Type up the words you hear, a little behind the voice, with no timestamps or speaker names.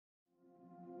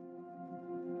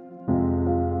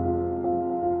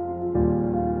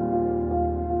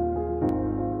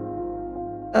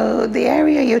The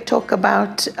area you talk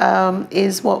about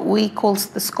is what we call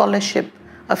the scholarship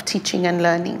of teaching and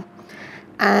learning.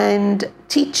 And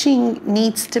teaching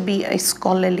needs to be a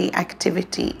scholarly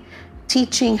activity.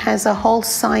 Teaching has a whole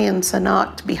science and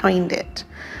art behind it.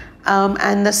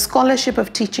 And the scholarship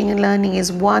of teaching and learning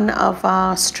is one of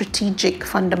our strategic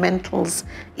fundamentals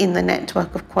in the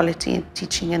network of quality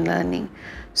teaching and learning.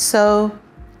 So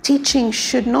teaching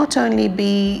should not only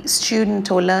be student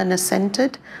or learner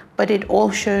centered, but it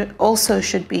also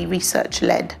should be research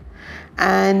led.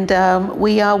 And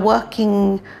we are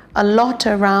working a lot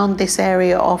around this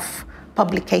area of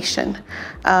publication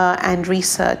and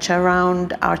research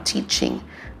around our teaching.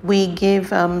 We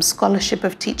give scholarship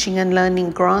of teaching and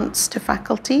learning grants to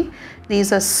faculty.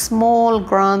 These are small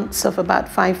grants of about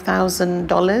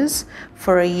 $5,000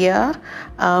 for a year.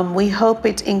 We hope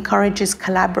it encourages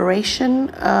collaboration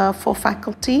for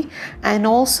faculty and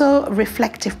also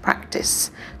reflective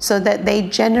practice so that they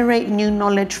generate new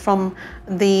knowledge from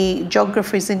the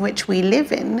geographies in which we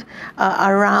live in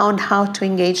around how to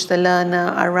engage the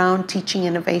learner, around teaching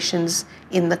innovations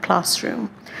in the classroom.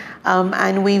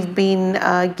 And we've been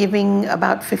giving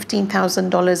about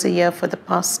 $15,000 a year for the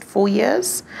past 4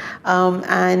 years.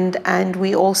 And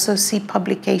we also see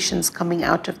publications coming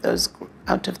out of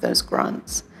those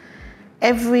grants.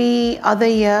 Every other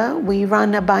year, we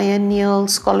run a biennial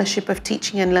Scholarship of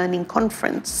Teaching and Learning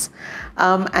conference,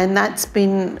 and that's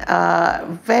been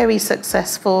very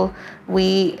successful.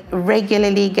 We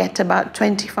regularly get about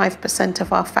 25%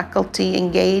 of our faculty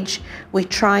engaged. We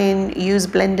try and use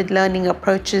blended learning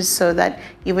approaches so that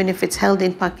even if it's held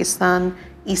in Pakistan,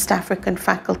 East African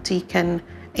faculty can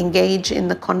engage in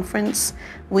the conference.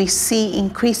 We see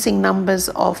increasing numbers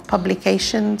of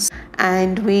publications,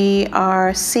 and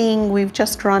we've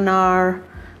just run our,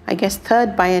 I guess,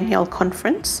 third biennial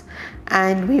conference,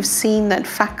 and we've seen that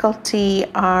faculty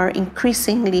are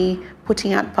increasingly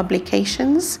putting out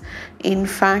publications. In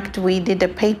fact, we did a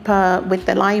paper with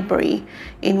the library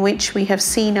in which we have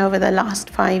seen over the last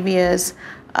 5 years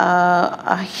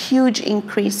a huge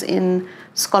increase in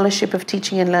scholarship of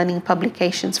teaching and learning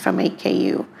publications from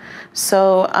AKU.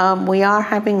 So we are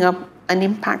having an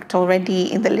impact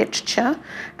already in the literature.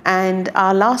 And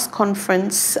our last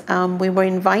conference, we were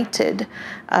invited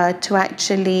to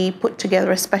actually put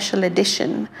together a special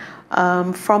edition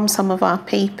from some of our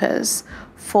papers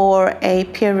for a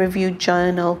peer-reviewed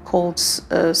journal called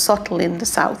SOTL in the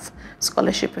South,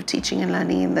 Scholarship of Teaching and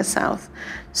Learning in the South.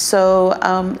 So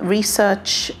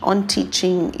research on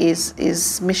teaching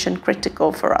is mission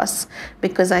critical for us,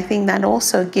 because I think that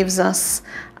also gives us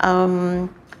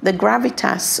the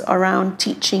gravitas around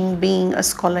teaching being a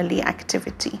scholarly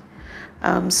activity.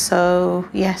 So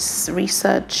yes,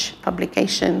 research,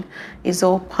 publication is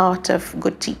all part of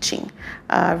good teaching.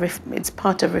 It's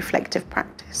part of reflective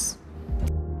practice.